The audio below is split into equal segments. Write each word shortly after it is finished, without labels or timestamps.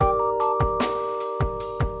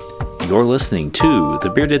You're listening to the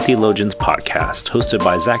Bearded Theologians podcast, hosted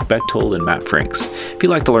by Zach Bechtold and Matt Franks. If you'd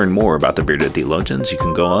like to learn more about the Bearded Theologians, you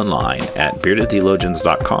can go online at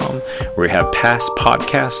beardedtheologians.com, where we have past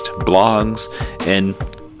podcasts, blogs, and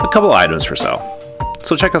a couple items for sale.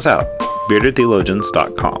 So check us out,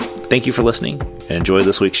 beardedtheologians.com. Thank you for listening, and enjoy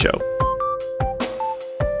this week's show.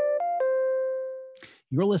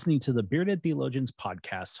 You're listening to the Bearded Theologians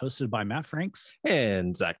podcast, hosted by Matt Franks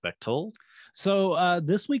and Zach Bechtold. So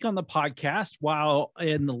this week on the podcast, while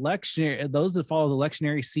in the lectionary, those that follow the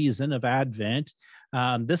lectionary season of Advent,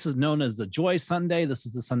 this is known as the Joy Sunday. This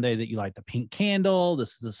is the Sunday that you light the pink candle.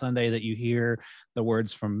 This is the Sunday that you hear the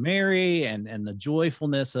words from Mary and the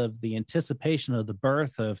joyfulness of the anticipation of the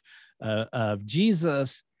birth of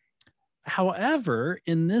Jesus. However,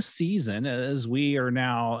 in this season, as we are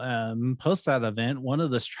now post that event, one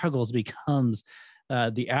of the struggles becomes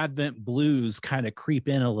the Advent blues kind of creep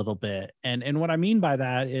in a little bit. And what I mean by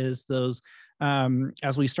that is those,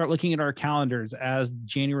 as we start looking at our calendars, as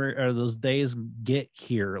January or those days get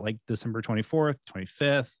here, like December 24th,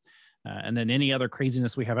 25th, and then any other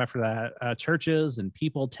craziness we have after that, churches and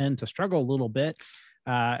people tend to struggle a little bit.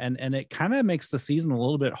 And it kind of makes the season a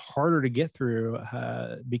little bit harder to get through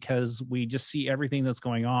because we just see everything that's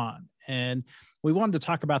going on. And we wanted to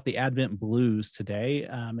talk about the Advent blues today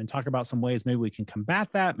and talk about some ways maybe we can combat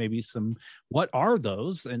that, maybe what are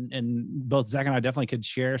those? And both Zach and I definitely could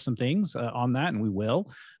share some things on that, and we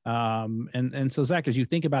will. And so, Zach, as you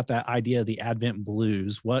think about that idea of the Advent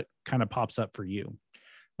blues, what kind of pops up for you?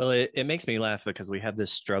 Well, it makes me laugh because we have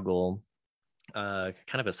this struggle, kind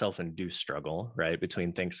of a self-induced struggle, right,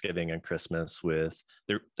 between Thanksgiving and Christmas.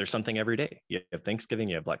 There's something every day. You have Thanksgiving,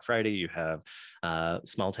 you have Black Friday, you have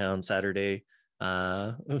small town Saturday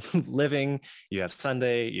living, you have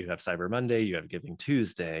Sunday, you have Cyber Monday, you have Giving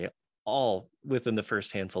Tuesday, all within the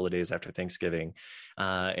first handful of days after Thanksgiving.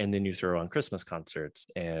 And then you throw on Christmas concerts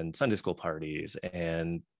and Sunday school parties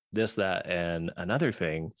and this, that, and another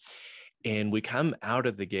thing. And we come out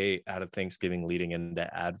of the gate, out of Thanksgiving, leading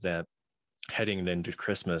into Advent, heading into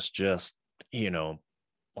Christmas, just,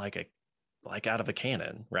 like out of a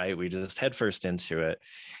cannon, right? We just head first into it.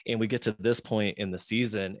 And we get to this point in the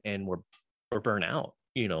season and we're burnt out,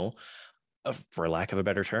 for lack of a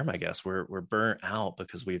better term, I guess. We're burnt out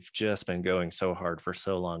because we've just been going so hard for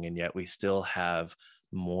so long, and yet we still have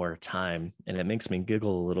more time. And it makes me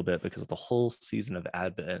giggle a little bit because the whole season of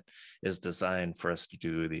Advent is designed for us to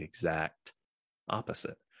do the exact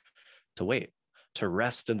opposite, to wait, to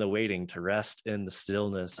rest in the waiting, to rest in the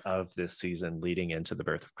stillness of this season leading into the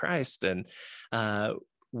birth of Christ. And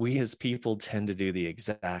we as people tend to do the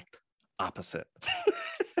exact opposite.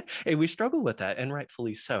 And we struggle with that, and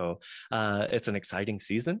rightfully so. It's an exciting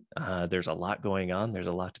season. There's a lot going on. There's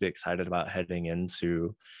a lot to be excited about heading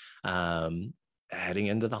into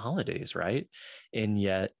the holidays, right? And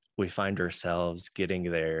yet we find ourselves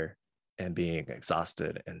getting there and being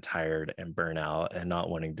exhausted and tired and burnt out and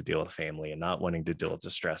not wanting to deal with family and not wanting to deal with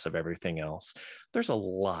the stress of everything else. There's a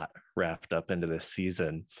lot wrapped up into this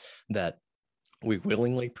season that we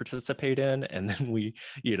willingly participate in, and then we,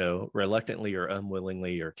 reluctantly or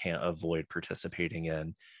unwillingly or can't avoid participating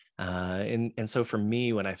in. And so for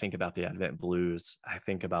me, when I think about the Advent blues, I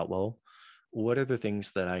think about, well, what are the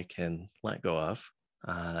things that I can let go of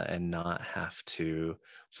and not have to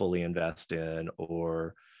fully invest in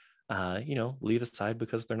or leave aside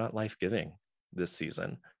because they're not life-giving this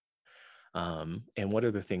season. And what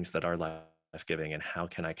are the things that are life-giving, and how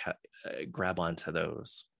can I grab onto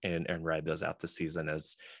those and ride those out this season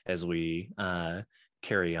as we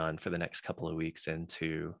carry on for the next couple of weeks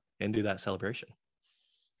into that celebration?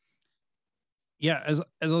 Yeah, as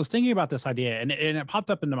I was thinking about this idea, and it popped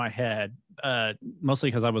up into my head, mostly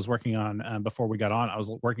because I was working on, before we got on, I was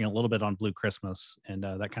working a little bit on Blue Christmas, and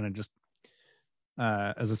that kind of just,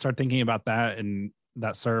 as I started thinking about that and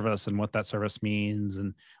that service and what that service means,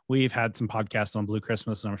 and we've had some podcasts on Blue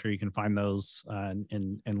Christmas, and I'm sure you can find those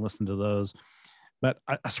and listen to those. But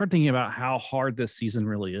I started thinking about how hard this season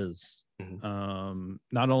really is. Mm-hmm.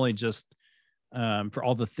 Not only just for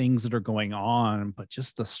all the things that are going on, but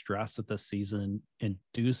just the stress that this season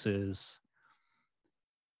induces.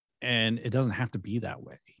 And it doesn't have to be that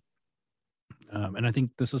way. And I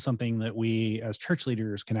think this is something that we as church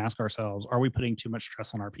leaders can ask ourselves: are we putting too much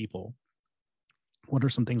stress on our people? What are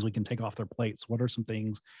some things we can take off their plates? What are some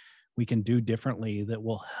things we can do differently that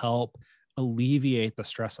will help alleviate the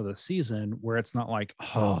stress of the season, where it's not like,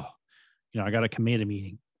 I got a committee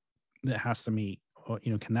meeting that has to meet. Or,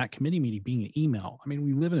 can that committee meeting be an email? I mean,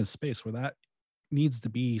 we live in a space where that needs to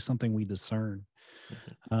be something we discern.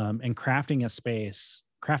 And crafting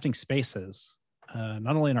spaces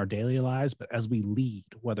not only in our daily lives, but as we lead,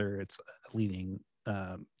 whether it's leading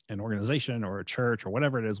an organization or a church or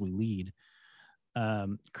whatever it is we lead,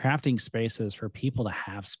 crafting spaces for people to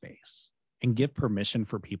have space and give permission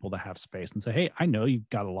for people to have space and say, hey, I know you've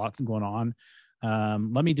got a lot going on.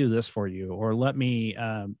 Let me do this for you, or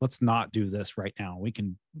let's not do this right now. We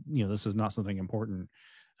can, this is not something important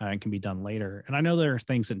and can be done later. And I know there are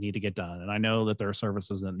things that need to get done. And I know that there are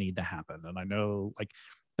services that need to happen. And I know like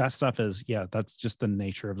that stuff is, that's just the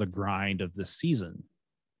nature of the grind of this season.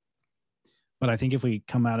 But I think if we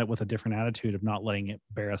come at it with a different attitude of not letting it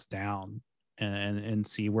bear us down and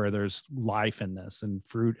see where there's life in this and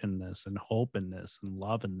fruit in this and hope in this and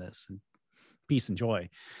love in this and peace and joy.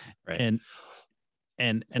 Right.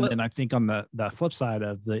 And then I think on the flip side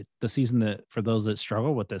of the season, that for those that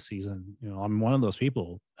struggle with this season, I'm one of those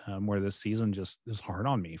people where this season just is hard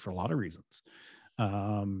on me for a lot of reasons,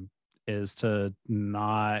 is to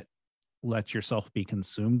not let yourself be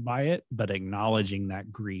consumed by it, but acknowledging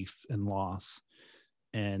that grief and loss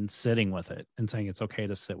and sitting with it and saying it's okay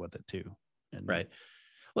to sit with it too. Right.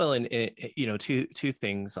 Well, and two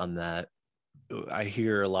things on that. I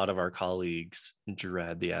hear a lot of our colleagues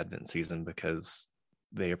dread the Advent season because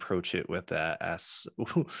they approach it with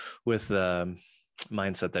with the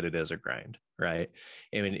mindset that it is a grind, right?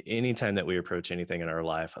 I mean, anytime that we approach anything in our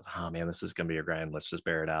life of, oh man, this is going to be a grind, let's just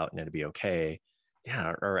bear it out and it'll be okay.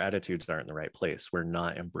 Yeah, our attitudes aren't in the right place. We're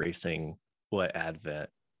not embracing what Advent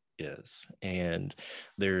is. And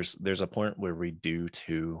there's a point where we do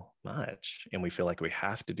too much and we feel like we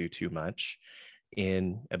have to do too much.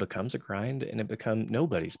 And it becomes a grind, and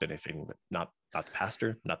nobody's benefiting, not the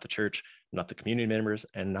pastor, not the church, not the community members,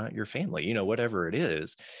 and not your family, whatever it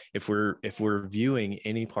is. If we're viewing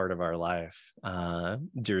any part of our life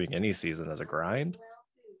during any season as a grind,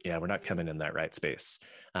 we're not coming in that right space.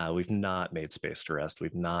 We've not made space to rest.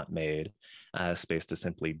 We've not made space to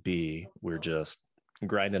simply be. We're just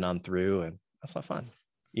grinding on through, and that's not fun.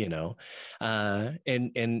 And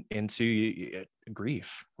to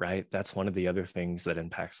grief, right? That's one of the other things that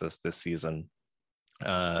impacts us this season.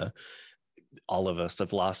 All of us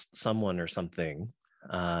have lost someone or something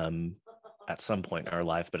at some point in our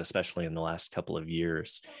life, but especially in the last couple of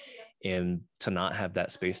years. And to not have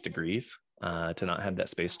that space to grieve, to not have that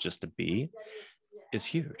space just to be, is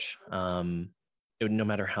huge. No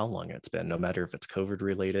matter how long it's been, no matter if it's COVID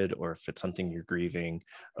related or if it's something you're grieving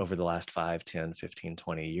over the last 5, 10, 15,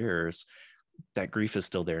 20 years, that grief is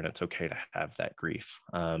still there, and it's okay to have that grief.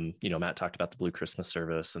 Matt talked about the Blue Christmas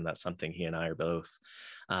service, and that's something he and I are both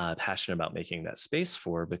passionate about making that space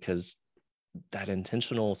for, because that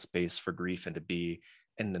intentional space for grief and to be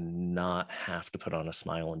and to not have to put on a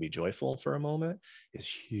smile and be joyful for a moment is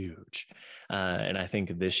huge. And I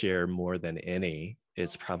think this year, more than any,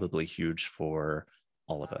 it's probably huge for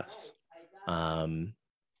all of us. And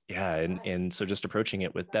so just approaching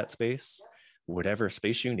it with that space, whatever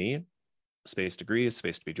space you need, space to grieve,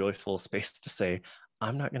 space to be joyful, space to say,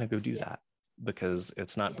 I'm not going to go do that because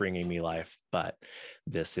it's not bringing me life, but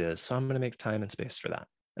this is. So I'm going to make time and space for that.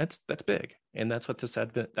 That's big. And that's what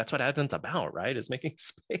that's what Advent's about, right? Is making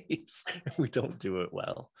space. We don't do it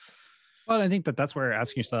well. Well, I think that's where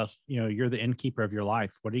asking yourself, you're the innkeeper of your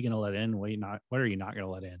life. What are you going to let in? What are you not going to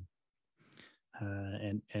let in?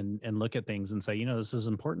 And look at things and say, this is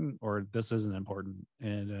important or this isn't important,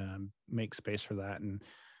 and make space for that and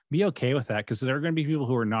be okay with that, because there are going to be people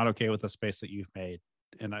who are not okay with the space that you've made.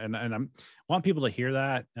 And I want people to hear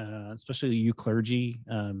that, especially you clergy,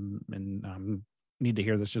 and need to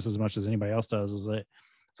hear this just as much as anybody else does, is that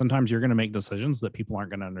sometimes you're going to make decisions that people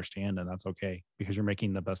aren't going to understand, and that's okay, because you're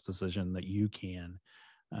making the best decision that you can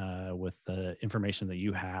with the information that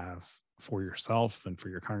you have for yourself and for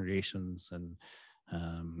your congregations. And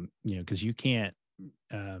because you can't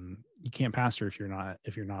pastor if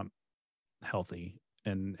you're not healthy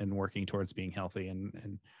and working towards being healthy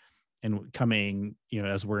and coming,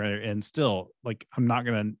 as we're, and still, like,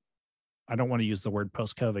 I don't want to use the word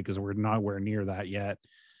post-COVID because we're nowhere near that yet.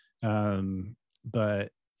 But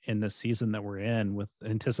in the season that we're in, with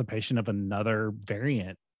anticipation of another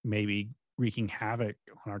variant maybe wreaking havoc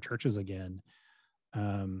on our churches again,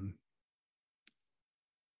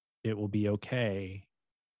 it will be okay.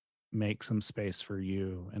 Make some space for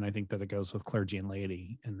you. And I think that it goes with clergy and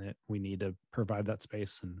laity, and that we need to provide that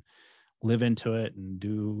space and live into it and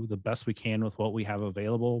do the best we can with what we have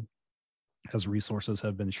available, as resources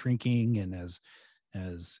have been shrinking and as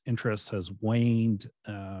interest has waned.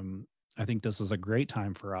 I think this is a great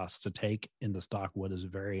time for us to take into stock what is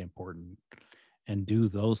very important and do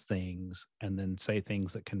those things and then say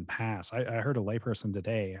things that can pass. I heard a layperson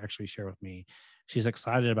today actually share with me, she's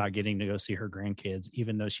excited about getting to go see her grandkids,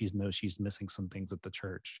 even though she knows she's missing some things at the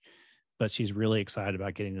church. But she's really excited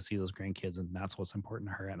about getting to see those grandkids, and that's what's important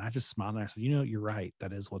to her. And I just smiled and I said, you're right.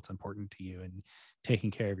 That is what's important to you, and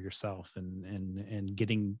taking care of yourself and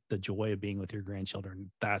getting the joy of being with your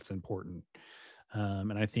grandchildren. That's important.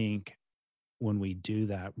 And I think when we do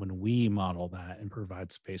that, when we model that and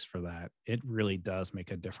provide space for that, it really does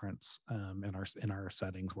make a difference in our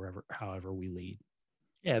settings, however we lead.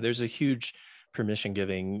 Yeah, there's a huge permission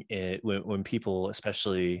giving when people,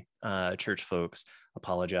 especially church folks,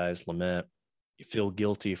 apologize, lament, feel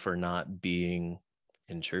guilty for not being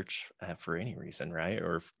in church for any reason, right?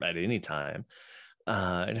 Or at any time.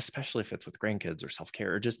 And especially if it's with grandkids or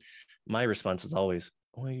self-care, or just my response is always,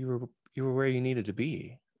 well, you were where you needed to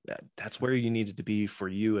be. That's where you needed to be for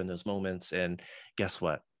you in those moments. And guess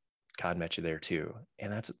what? God met you there too.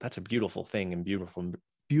 And that's a beautiful thing, and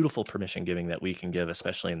beautiful permission giving that we can give,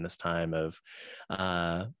 especially in this time of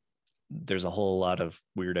there's a whole lot of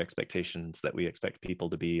weird expectations that we expect people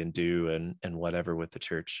to be and do and whatever with the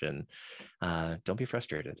church. And don't be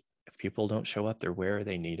frustrated if people don't show up. They're where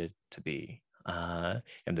they needed to be. And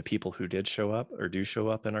the people who did show up or do show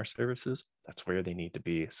up in our services, that's where they need to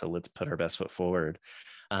be. So let's put our best foot forward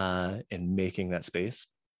in making that space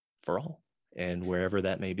for all, and wherever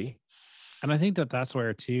that may be. And I think that's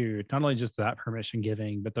where too, not only just that permission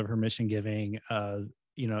giving, but the permission giving of,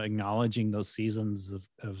 acknowledging those seasons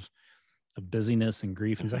of busyness and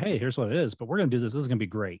grief, and say, hey, here's what it is, but we're going to do this. This is going to be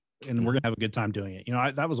great. And we're going to have a good time doing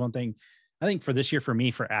it. That was one thing I think for this year, for me,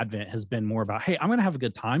 for Advent has been more about, hey, I'm going to have a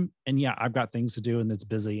good time. And yeah, I've got things to do and it's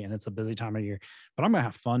busy and it's a busy time of year, but I'm going to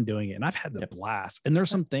have fun doing it. And I've had the blast. And there's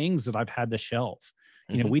some things that I've had to shelve.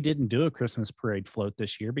 We didn't do a Christmas parade float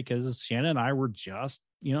this year because Shannon and I were just,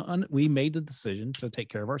 we made the decision to take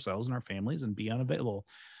care of ourselves and our families and be unavailable.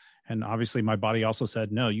 And obviously my body also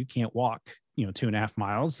said, no, you can't walk, 2.5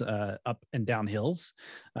 miles up and down hills.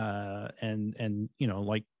 And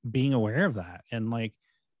being aware of that and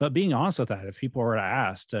but being honest with that, if people are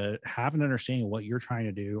asked to have an understanding of what you're trying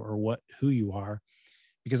to do or who you are,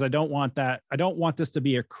 because I don't want this to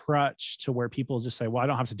be a crutch to where people just say, well, I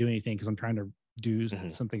don't have to do anything because I'm trying to do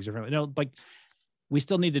some things differently. We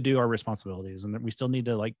still need to do our responsibilities, and we still need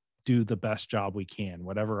to do the best job we can,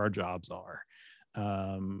 whatever our jobs are.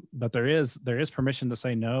 But there is permission to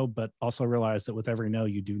say no, but also realize that with every no,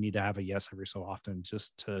 you do need to have a yes every so often,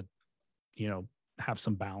 just to, have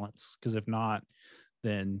some balance. Because if not,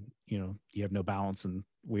 then, you have no balance, and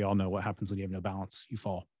we all know what happens when you have no balance. You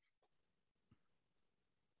fall.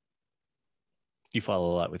 You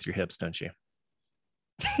fall a lot with your hips, don't you?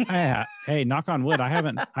 Hey, knock on wood. I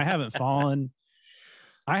haven't fallen.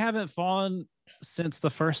 I haven't fallen since the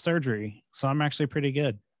first surgery, so I'm actually pretty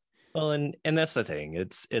good. Well, and that's the thing.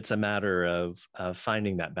 It's a matter of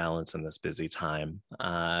finding that balance in this busy time,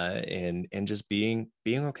 and just being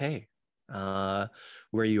okay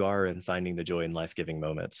where you are, and finding the joy in life-giving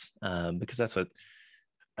moments, because that's what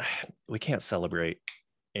we can't celebrate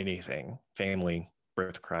anything, family,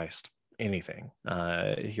 birth of Christ, anything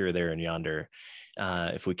here, there, and yonder,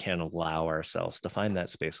 if we can't allow ourselves to find that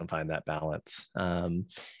space and find that balance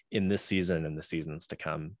in this season and the seasons to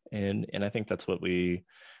come. And I think that's what we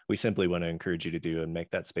simply want to encourage you to do, and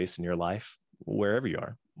make that space in your life wherever you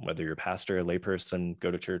are, whether you're a pastor, a layperson,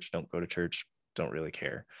 go to church, don't go to church, don't really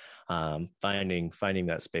care. Finding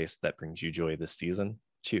that space that brings you joy this season,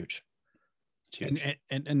 it's huge.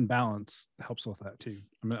 And balance helps with that too.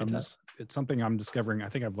 It's something I'm discovering. I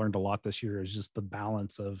think I've learned a lot this year, is just the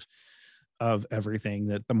balance of everything.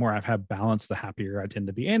 That the more I've had balance, the happier I tend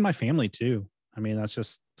to be, and my family too. That's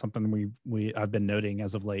just something I've been noting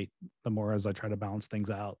as of late. The more as I try to balance things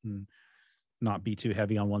out and not be too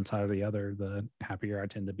heavy on one side or the other, the happier I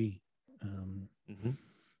tend to be.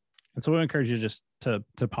 And so we encourage you just to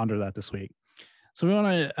ponder that this week. So we want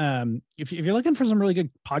to, if you're looking for some really good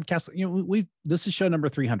podcasts, this is show number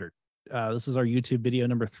 300. This is our YouTube video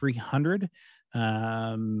number 300.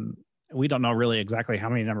 We don't know really exactly how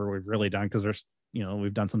many number we've really done, because there's,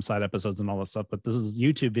 we've done some side episodes and all that stuff, but this is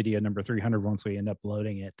YouTube video number 300 once we end up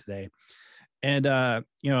loading it today. And,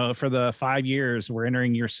 for the 5 years, we're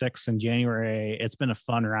entering year 6 in January. It's been a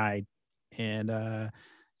fun ride. And,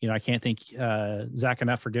 I can't thank Zach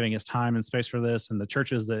enough for giving us time and space for this, and the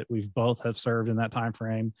churches that we've both have served in that time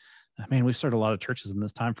frame. Man, we've started a lot of churches in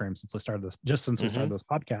this time frame since we started this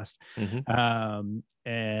podcast.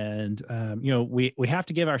 We have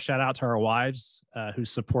to give our shout out to our wives who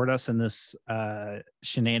support us in this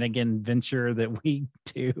shenanigan venture that we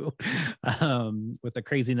do with the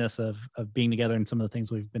craziness of being together and some of the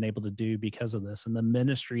things we've been able to do because of this and the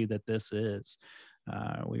ministry that this is.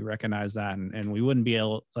 We recognize that, and we wouldn't be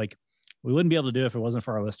able to do it if it wasn't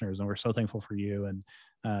for our listeners. And we're so thankful for you. And,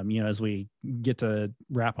 as we get to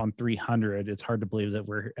wrap on 300, it's hard to believe that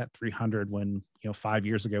we're at 300 when, 5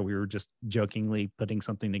 years ago, we were just jokingly putting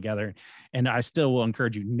something together. And I still will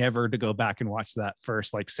encourage you never to go back and watch that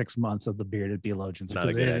first 6 months of the Bearded Theologians,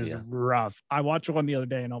 because it is rough. I watched one the other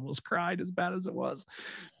day and almost cried as bad as it was,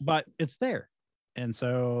 but it's there. And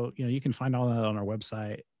so, you can find all that on our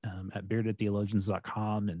website at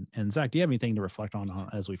beardedtheologians.com. And Zach, do you have anything to reflect on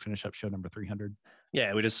as we finish up show number 300?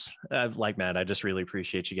 Yeah, we just, like Matt, I just really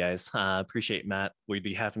appreciate you guys. Appreciate Matt. We'd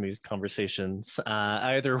be having these conversations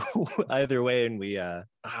either way. And we're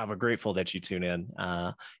grateful that you tune in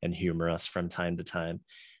and humor us from time to time.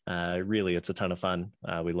 Really, it's a ton of fun.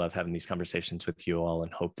 We love having these conversations with you all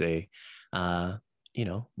and hope they,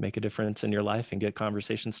 make a difference in your life and get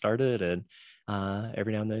conversations started, and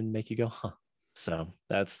every now and then make you go, huh. So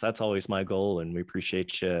that's always my goal, and we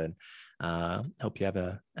appreciate you, and hope you have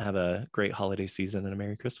a great holiday season and a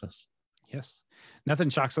Merry Christmas. Yes. Nothing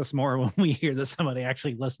shocks us more when we hear that somebody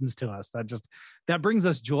actually listens to us. That brings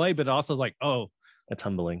us joy, but also is like, oh, it's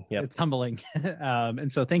humbling. Yeah, it's humbling. And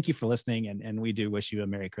so thank you for listening. And we do wish you a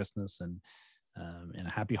Merry Christmas and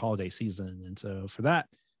a happy holiday season. And so for that,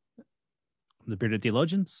 the Bearded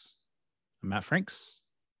Theologians, I'm Matt Franks.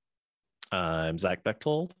 I'm Zach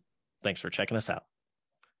Bechtold. Thanks for checking us out.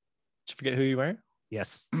 Did you forget who you were?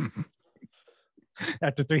 Yes.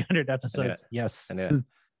 After 300 episodes. Yes. I knew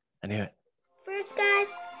it. First, guys,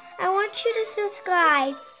 I want you to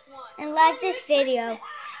subscribe and like this video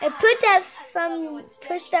and push that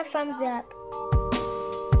thumbs up.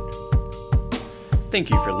 Thank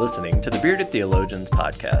you for listening to the Bearded Theologians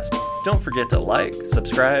podcast. Don't forget to like,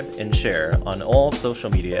 subscribe, and share on all social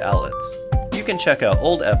media outlets. You can check out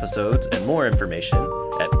old episodes and more information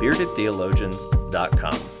at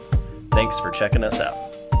beardedtheologians.com. Thanks for checking us out.